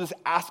will. We're just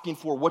asking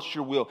for what's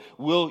your will.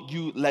 Will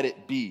you let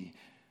it be?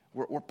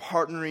 We're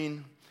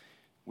partnering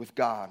with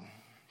God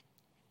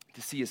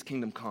to see his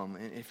kingdom come.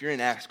 And if you're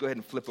in Acts, go ahead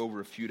and flip over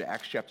a few to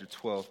Acts chapter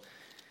 12.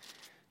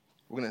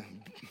 We're going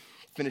to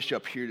finish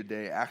up here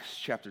today, Acts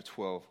chapter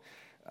 12.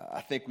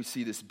 I think we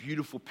see this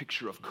beautiful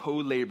picture of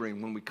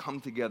co-laboring when we come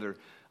together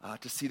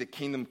to see the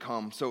kingdom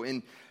come. So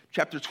in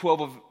Chapter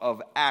 12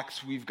 of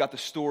Acts, we've got the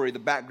story. The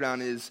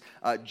background is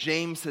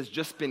James has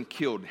just been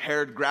killed.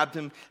 Herod grabbed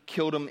him,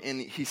 killed him,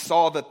 and he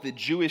saw that the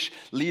Jewish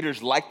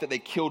leaders liked that they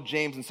killed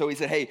James. And so he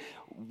said, hey,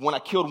 when I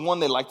killed one,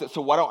 they liked it,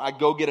 so why don't I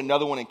go get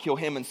another one and kill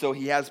him? And so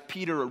he has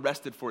Peter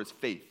arrested for his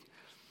faith.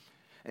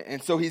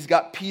 And so he's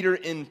got Peter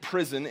in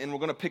prison, and we're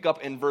going to pick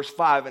up in verse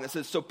 5. And it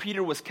says, so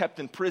Peter was kept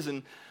in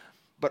prison,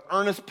 but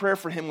earnest prayer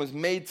for him was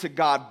made to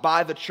God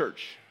by the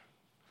church.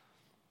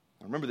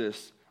 Now remember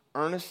this.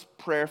 Earnest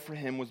prayer for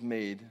him was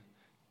made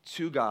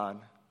to God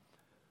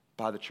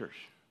by the church.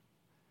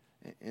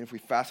 And if we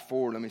fast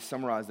forward, let me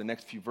summarize the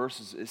next few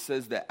verses. It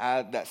says that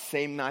that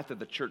same night that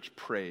the church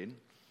prayed,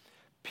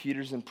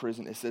 Peter's in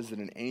prison. It says that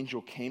an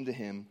angel came to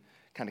him,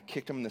 kind of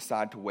kicked him in the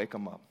side to wake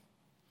him up.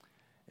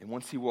 And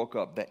once he woke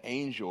up, the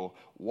angel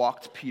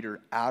walked Peter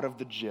out of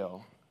the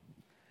jail,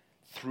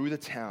 through the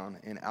town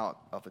and out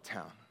of the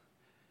town,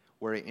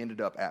 where he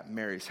ended up at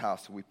Mary's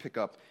house. So we pick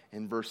up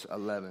in verse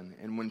 11.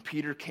 And when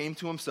Peter came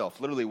to himself,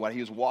 literally while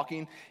he was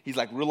walking, he's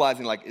like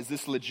realizing, like, is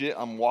this legit?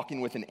 I'm walking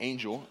with an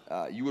angel.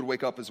 You would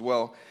wake up as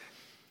well.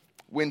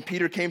 When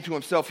Peter came to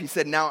himself, he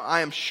said, now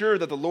I am sure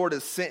that the Lord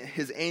has sent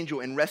his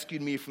angel and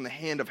rescued me from the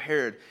hand of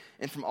Herod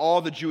and from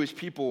all the Jewish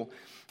people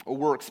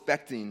were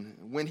expecting.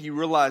 When he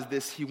realized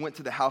this, he went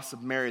to the house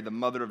of Mary, the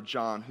mother of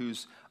John,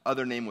 whose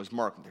other name was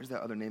Mark. There's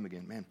that other name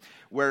again, man.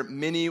 Where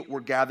many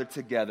were gathered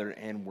together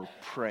and were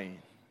praying.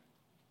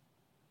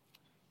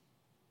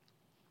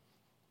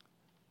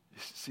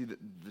 See,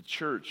 the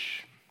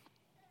church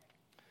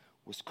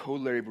was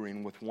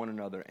co-laboring with one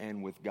another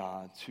and with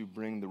God to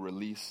bring the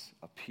release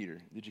of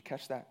Peter. Did you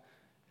catch that?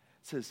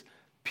 It says,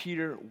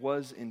 Peter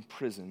was in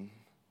prison,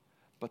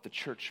 but the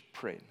church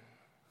prayed.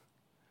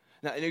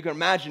 Now, you can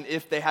imagine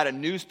if they had a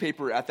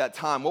newspaper at that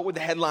time, what would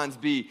the headlines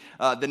be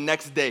the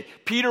next day?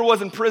 Peter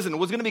was in prison,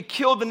 was going to be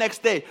killed the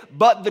next day,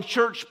 but the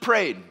church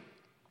prayed.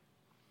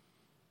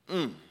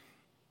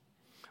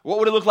 What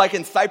would it look like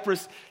in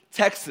Cypress,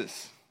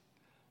 Texas?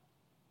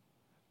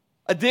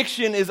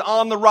 Addiction is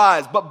on the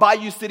rise, but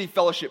Bayou City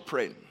Fellowship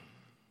prayed.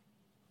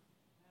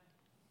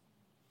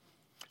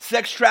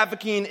 Sex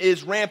trafficking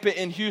is rampant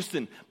in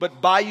Houston, but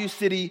Bayou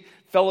City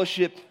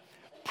Fellowship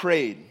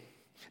prayed.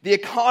 The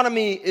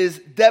economy is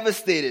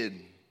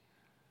devastated,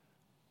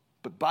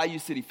 But Bayou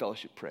City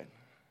Fellowship prayed.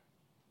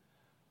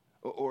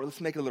 Or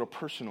let's make it a little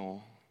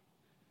personal.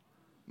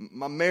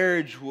 My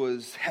marriage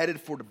was headed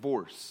for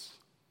divorce,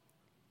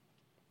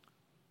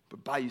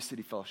 but Bayou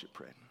City Fellowship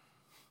prayed.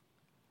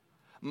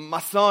 My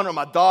son or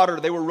my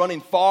daughter, they were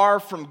running far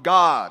from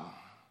God,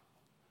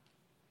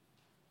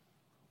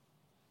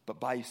 but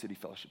Bayou City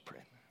Fellowship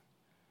prayed.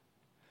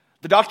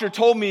 The doctor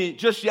told me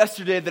just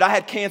yesterday that I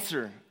had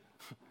cancer,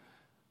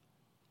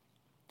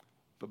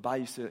 but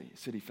Bayou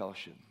City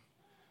Fellowship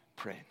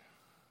prayed.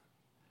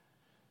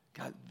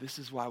 God, this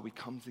is why we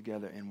come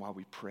together and why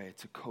we pray,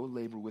 to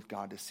co-labor with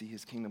God to see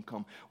his kingdom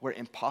come, where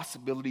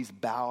impossibilities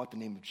bow at the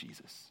name of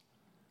Jesus.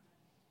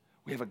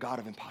 We have a God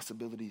of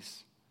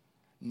impossibilities.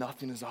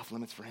 Nothing is off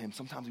limits for him.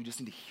 Sometimes we just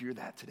need to hear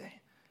that today.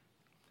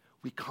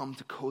 We come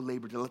to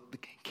co-labor, to let the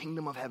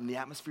kingdom of heaven, the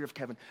atmosphere of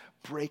heaven,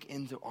 break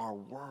into our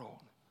world.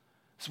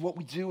 It's what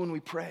we do when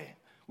we pray.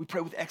 We pray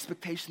with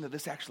expectation that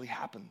this actually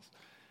happens.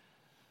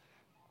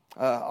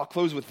 I'll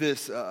close with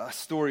this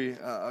story.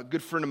 A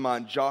good friend of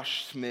mine,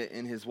 Josh Schmidt,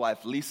 and his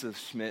wife, Lisa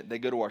Schmidt, they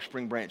go to our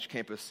Spring Branch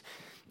campus.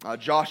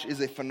 Josh is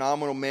a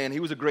phenomenal man.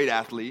 He was a great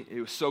athlete. It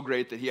was so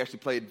great that he actually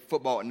played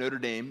football at Notre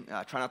Dame.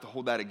 I try not to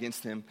hold that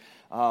against him.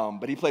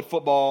 But he played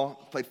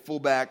football, played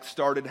fullback,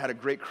 had a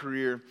great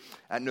career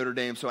at Notre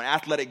Dame. So an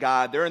athletic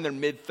guy. They're in their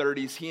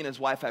mid-30s. He and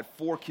his wife had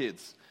 4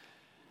 kids.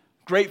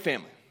 Great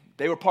family.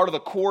 They were part of the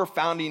core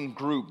founding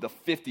group, the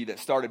 50 that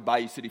started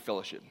Bayou City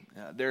Fellowship.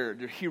 They're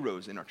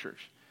heroes in our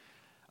church.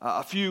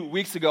 A few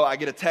weeks ago, I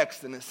get a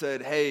text and it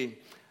said, hey,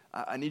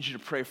 I need you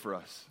to pray for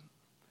us.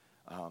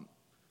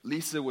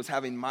 Lisa was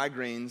having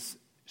migraines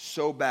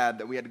so bad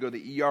that we had to go to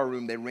the ER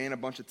room. They ran a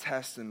bunch of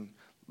tests and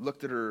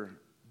looked at her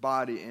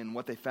body, and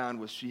what they found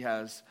was she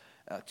has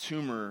a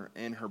tumor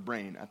in her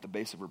brain, at the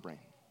base of her brain.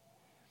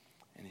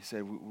 And he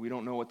said, we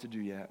don't know what to do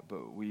yet,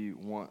 but we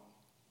want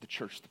the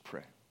church to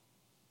pray.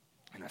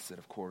 And I said,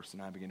 of course,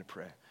 and I began to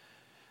pray.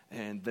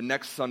 And the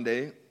next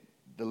Sunday,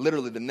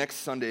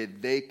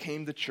 they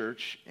came to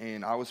church,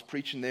 and I was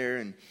preaching there,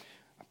 and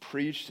I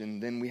preached,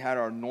 and then we had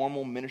our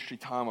normal ministry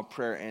time of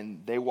prayer,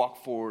 and they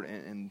walk forward,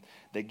 and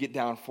they get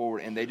down forward,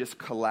 and they just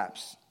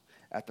collapse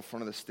at the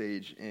front of the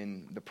stage,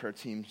 and the prayer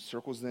team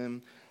circles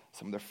them,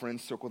 some of their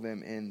friends circle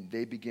them, and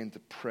they begin to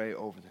pray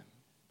over them.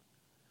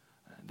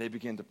 They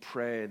began to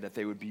pray that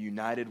they would be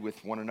united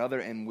with one another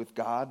and with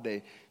God.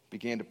 They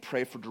began to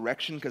pray for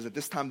direction, because at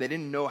this time they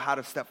didn't know how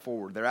to step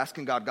forward. They're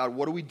asking God,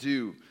 what do we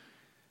do?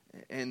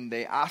 And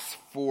they asked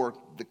for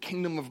the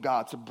kingdom of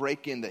God to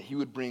break in, that he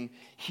would bring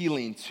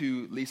healing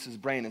to Lisa's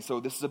brain. And so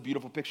this is a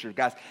beautiful picture.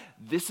 Guys,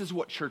 this is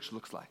what church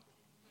looks like.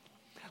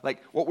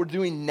 Like, what we're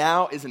doing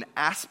now is an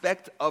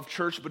aspect of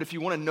church, but if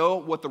you want to know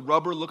what the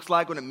rubber looks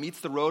like when it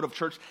meets the road of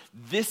church,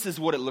 this is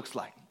what it looks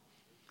like.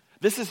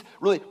 This is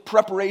really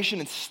preparation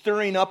and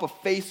stirring up of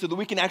faith so that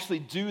we can actually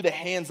do the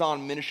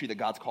hands-on ministry that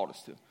God's called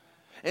us to.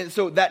 And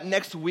so that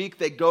next week,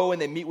 they go and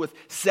they meet with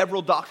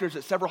several doctors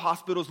at several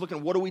hospitals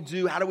looking, what do we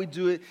do? How do we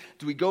do it?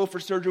 Do we go for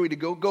surgery?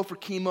 Do we go for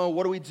chemo?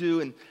 What do we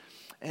do?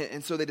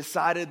 And so they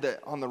decided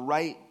that on the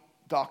right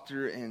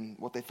doctor and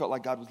what they felt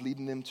like God was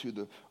leading them to,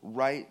 the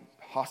right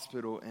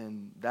hospital.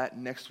 And that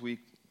next week,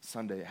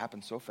 Sunday, it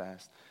happened so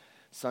fast.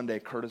 Sunday,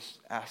 Curtis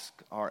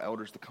asked our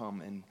elders to come,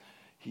 and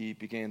he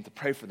began to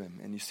pray for them.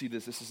 And you see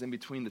this is in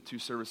between the 2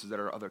 services at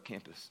our other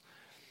campus.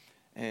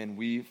 And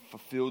we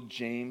fulfilled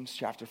James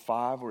chapter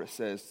 5, where it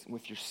says,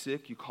 if you're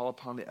sick, you call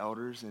upon the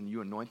elders and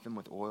you anoint them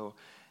with oil,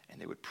 and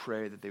they would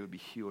pray that they would be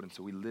healed. And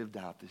so we lived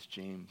out this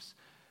James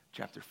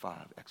chapter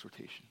 5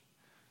 exhortation.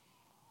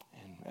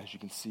 And as you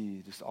can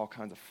see, just all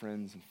kinds of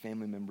friends and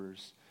family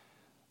members,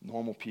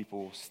 normal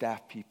people,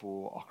 staff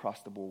people across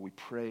the board, we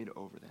prayed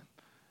over them.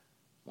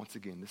 Once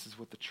again, this is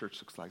what the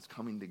church looks like. It's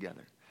coming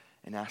together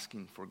and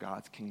asking for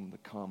God's kingdom to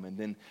come. And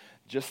then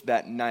just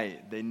that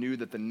night, they knew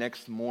that the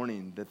next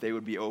morning that they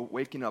would be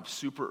waking up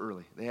super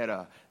early. They had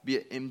to be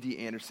at MD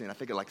Anderson, I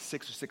think at like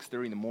 6 or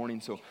 6:30 in the morning,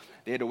 so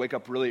they had to wake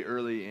up really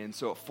early. And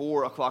so at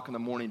 4 o'clock in the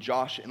morning,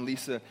 Josh and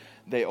Lisa,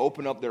 they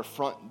open up their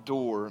front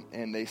door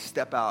and they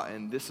step out,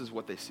 and this is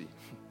what they see.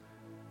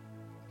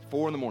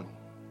 4 in the morning,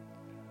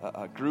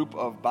 a group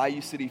of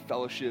Bayou City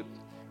Fellowship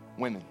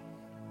women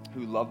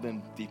who loved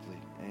them deeply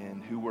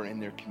and who were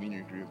in their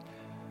community group.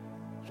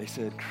 They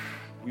said,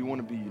 we want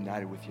to be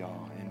united with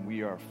y'all, and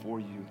we are for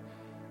you.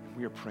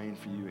 We are praying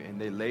for you. And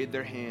they laid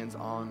their hands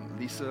on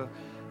Lisa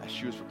as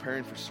she was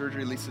preparing for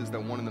surgery. Lisa's the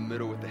one in the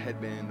middle with the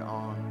headband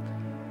on.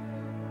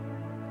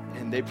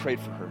 And they prayed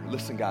for her.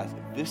 Listen, guys,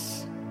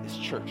 this is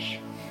church.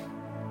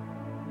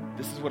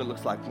 This is what it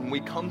looks like. When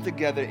we come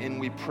together and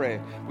we pray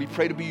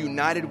to be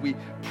united. We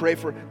pray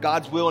for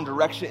God's will and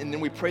direction, and then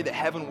we pray that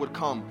heaven would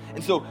come.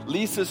 And so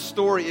Lisa's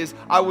story is,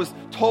 I was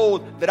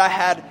told that I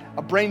had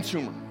a brain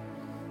tumor.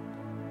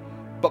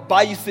 But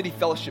Bayou City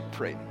Fellowship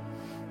prayed.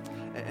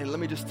 And let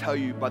me just tell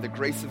you, by the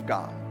grace of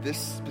God, this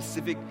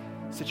specific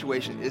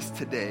situation is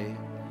today,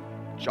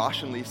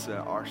 Josh and Lisa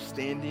are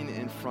standing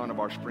in front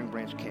of our Spring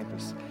Branch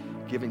campus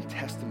giving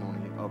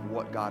testimony of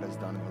what God has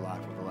done in their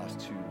life over the last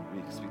 2 weeks.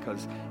 weeks,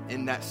 because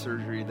in that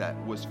surgery that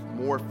was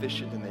more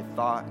efficient than they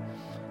thought,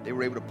 they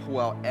were able to pull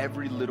out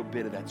every little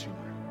bit of that tumor,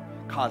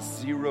 caused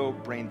zero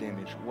brain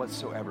damage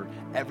whatsoever.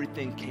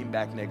 Everything came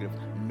back negative,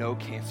 no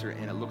cancer,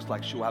 and it looks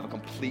like she'll have a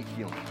complete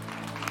healing.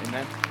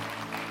 Amen?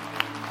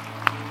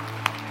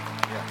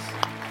 Yes.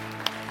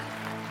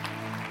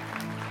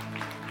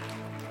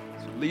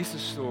 So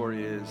Lisa's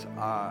story is,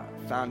 I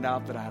found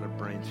out that I had a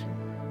brain tumor,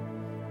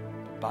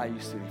 but Bayou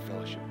City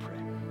Fellowship prayed.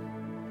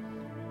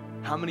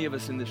 How many of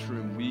us in this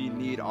room, we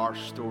need our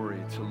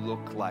story to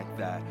look like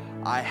that?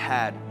 I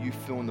had, you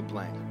fill in the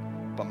blank,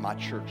 but my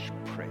church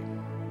prayed.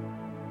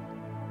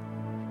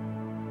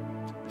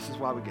 This is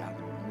why we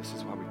gather, and this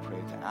is why we pray,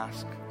 to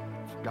ask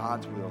for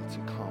God's will to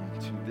come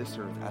to this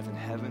earth as in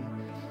heaven,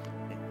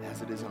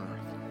 as it is on earth.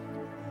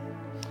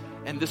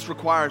 And this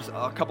requires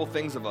a couple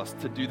things of us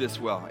to do this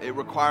well. It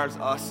requires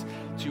us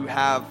to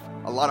have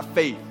a lot of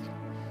faith.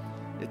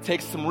 It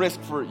takes some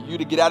risk for you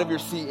to get out of your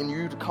seat and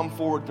you to come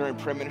forward during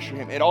prayer ministry.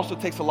 It also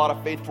takes a lot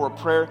of faith for a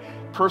prayer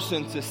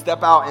person to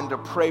step out and to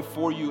pray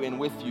for you and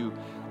with you,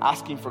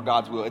 asking for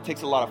God's will. It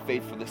takes a lot of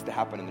faith for this to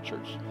happen in the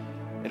church.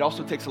 It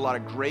also takes a lot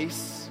of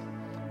grace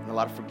and a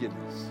lot of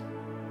forgiveness.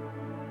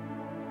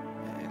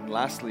 And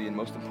lastly, and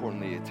most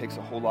importantly, it takes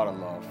a whole lot of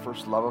love.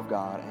 First, love of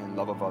God and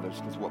love of others,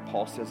 because what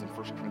Paul says in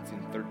 1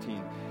 Corinthians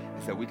 13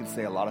 is that we can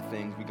say a lot of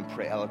things, we can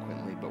pray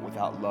eloquently, but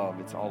without love,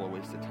 it's all a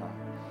waste of time.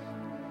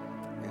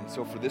 And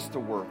so for this to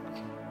work,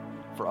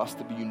 for us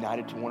to be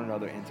united to one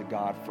another and to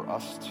God, for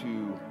us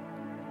to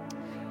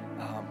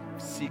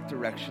seek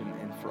direction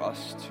and for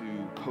us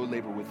to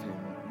co-labor with Him,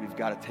 we've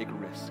got to take a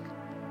risk.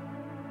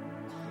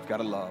 We've got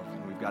to love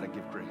and we've got to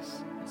give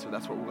grace. And so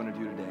that's what we're going to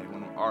do today.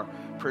 When our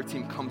prayer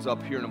team comes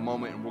up here in a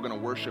moment and we're going to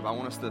worship, I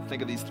want us to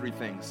think of these three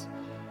things.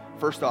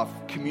 First off,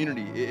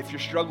 community. If you're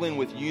struggling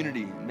with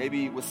unity,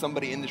 maybe with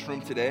somebody in this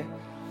room today,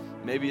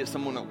 maybe it's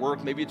someone at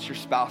work, maybe it's your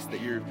spouse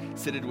that you're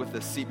sitting with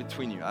a seat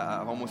between you.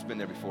 I've almost been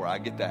there before, I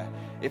get that.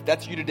 If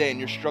that's you today and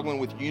you're struggling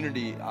with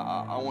unity,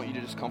 I want you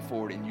to just come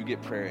forward and you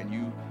get prayer and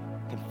you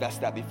confess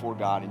that before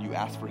God and you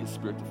ask for His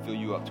Spirit to fill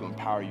you up, to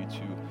empower you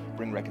to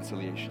bring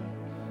reconciliation.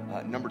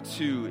 Number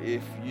two,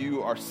 if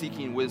you are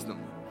seeking wisdom,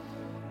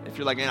 if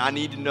you're like, man, I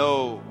need to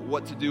know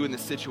what to do in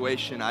this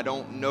situation, I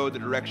don't know the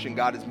direction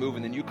God is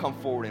moving, then you come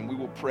forward and we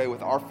will pray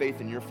with our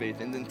faith and your faith.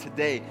 And then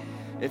today,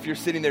 if you're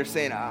sitting there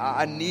saying,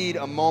 I need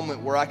a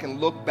moment where I can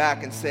look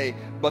back and say,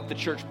 but the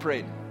church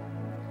prayed.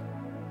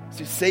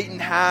 See, Satan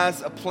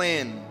has a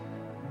plan,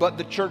 but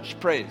the church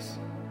prays.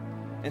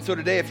 And so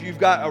today, if you've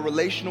got a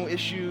relational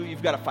issue,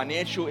 you've got a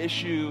financial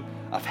issue,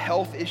 a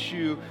health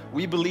issue,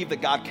 we believe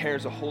that God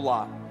cares a whole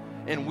lot.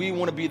 And we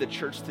want to be the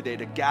church today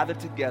to gather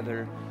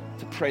together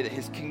to pray that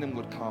His kingdom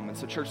would come. And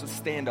so church, let's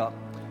stand up.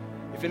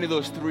 If any of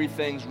those three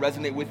things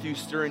resonate with you,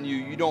 stir in you,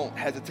 you don't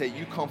hesitate.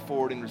 You come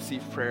forward and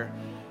receive prayer.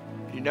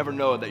 You never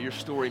know that your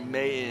story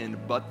may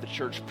end, but the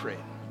church prayed.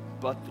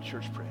 But the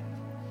church prayed.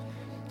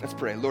 Let's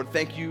pray. Lord,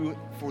 thank you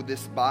for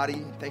this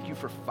body. Thank you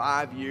for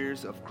 5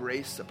 years of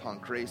grace upon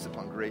grace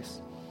upon grace.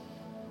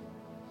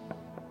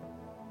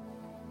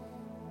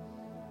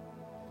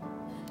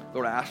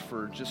 Lord, I ask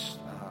for just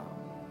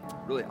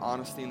really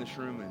honesty in this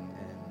room and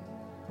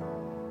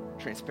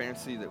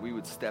transparency, that we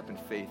would step in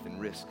faith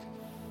and risk,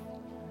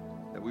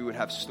 that we would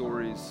have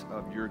stories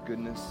of your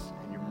goodness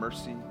and your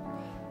mercy,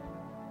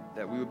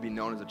 that we would be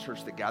known as a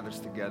church that gathers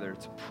together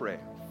to pray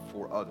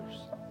for others,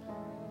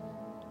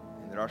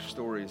 and that our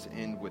stories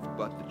end with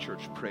but the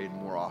church prayed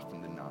more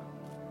often than not.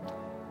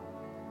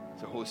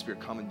 So Holy Spirit,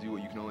 come and do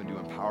what you can only do.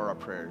 Empower our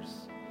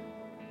prayers.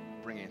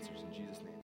 Bring answers in Jesus' name.